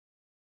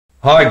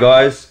Hi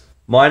guys,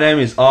 my name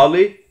is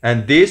Ali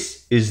and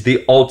this is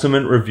the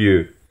Ultimate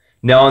Review.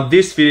 Now in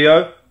this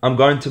video, I'm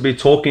going to be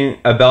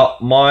talking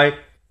about my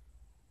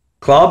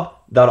club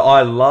that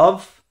I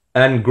love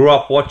and grew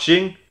up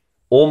watching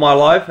all my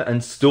life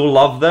and still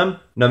love them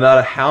no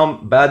matter how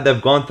bad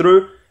they've gone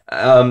through,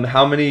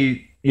 how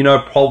many,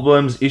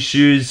 problems,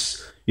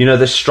 issues,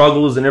 the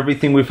struggles and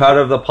everything we've had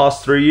over the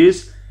past 3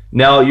 years.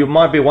 Now you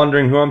might be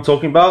wondering who I'm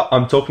talking about.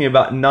 I'm talking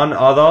about none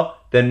other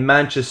than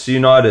Manchester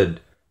United.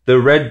 The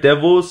Red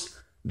Devils,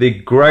 the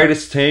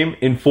greatest team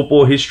in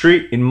football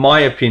history, in my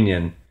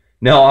opinion.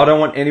 Now, I don't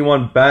want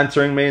anyone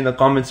bantering me in the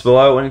comments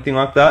below or anything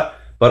like that,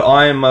 but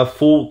I am a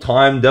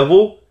full-time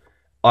Devil.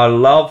 I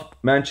love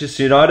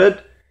Manchester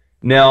United.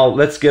 Now,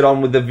 let's get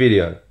on with the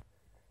video.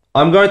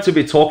 I'm going to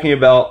be talking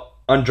about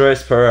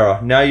Andreas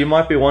Pereira. Now, you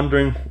might be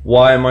wondering,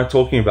 why am I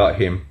talking about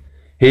him?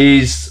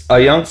 He's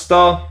a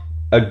youngster,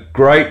 a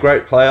great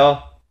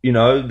player.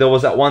 There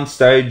was at one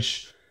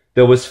stage,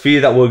 there was fear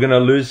that we're going to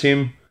lose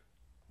him.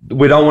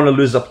 We don't want to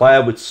lose a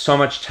player with so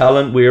much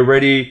talent. We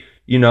already,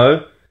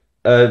 made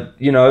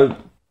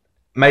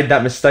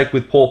that mistake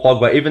with Paul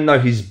Pogba. Even though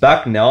he's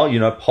back now,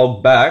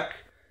 Pog back,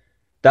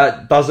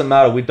 that doesn't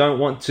matter. We don't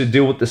want to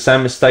deal with the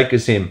same mistake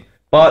as him.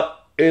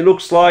 But it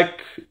looks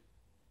like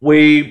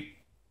we're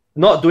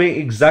not doing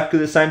exactly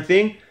the same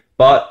thing,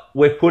 but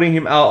we're putting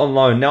him out on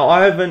loan. Now,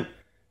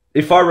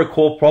 if I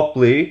recall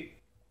properly,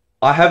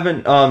 I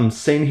haven't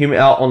seen him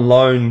out on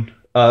loan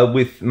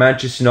with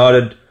Manchester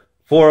United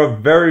for a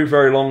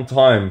very long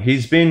time.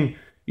 He's been,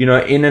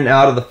 in and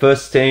out of the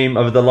first team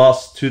over the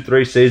last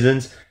 2-3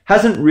 seasons.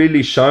 Hasn't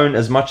really shown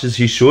as much as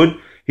he should.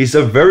 He's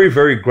a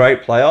very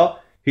great player.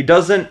 He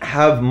doesn't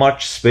have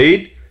much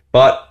speed,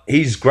 but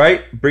he's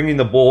great bringing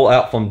the ball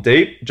out from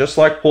deep, just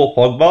like Paul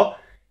Pogba.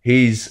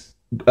 He's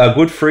a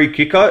good free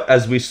kicker,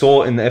 as we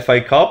saw in the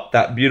FA Cup,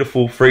 that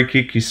beautiful free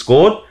kick he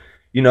scored.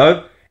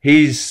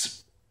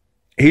 He's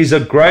a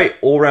great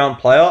all-round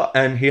player,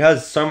 and he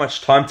has so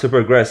much time to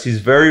progress. He's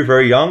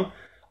very young.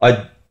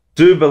 I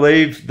do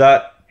believe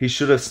that he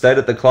should have stayed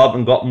at the club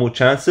and got more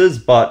chances,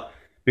 but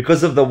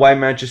because of the way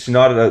Manchester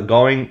United are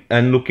going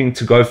and looking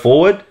to go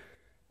forward,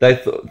 they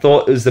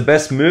thought it was the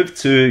best move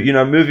to,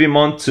 move him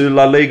on to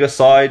La Liga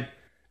side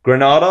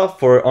Granada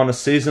on a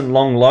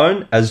season-long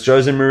loan, as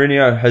Jose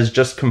Mourinho has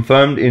just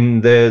confirmed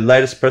in their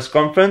latest press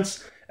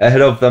conference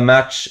ahead of the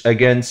match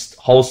against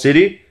Hull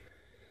City.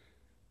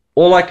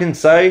 All I can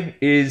say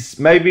is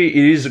maybe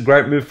it is a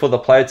great move for the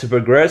player to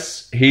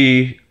progress.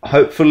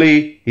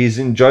 Hopefully he's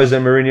in Jose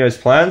Mourinho's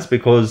plans,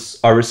 because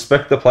I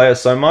respect the player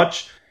so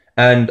much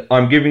and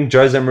I'm giving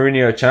Jose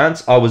Mourinho a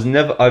chance. I've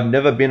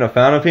never been a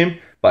fan of him,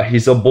 but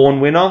he's a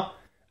born winner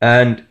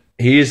and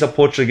he is a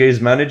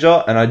Portuguese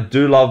manager, and I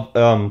do love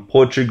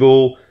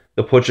Portugal,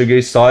 the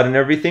Portuguese side and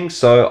everything.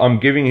 So I'm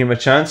giving him a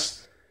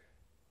chance.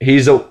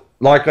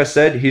 Like I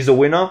said, he's a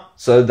winner.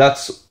 So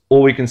that's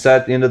all we can say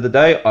at the end of the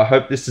day. I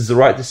hope this is the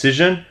right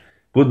decision.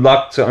 Good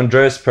luck to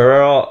Andreas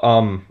Pereira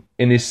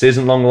in his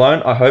season-long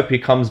loan. I hope he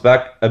comes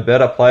back a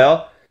better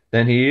player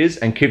than he is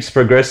and keeps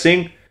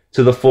progressing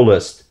to the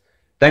fullest.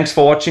 Thanks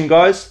for watching,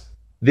 guys.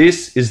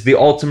 This is the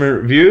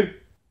Ultimate Review.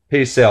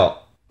 Peace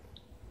out.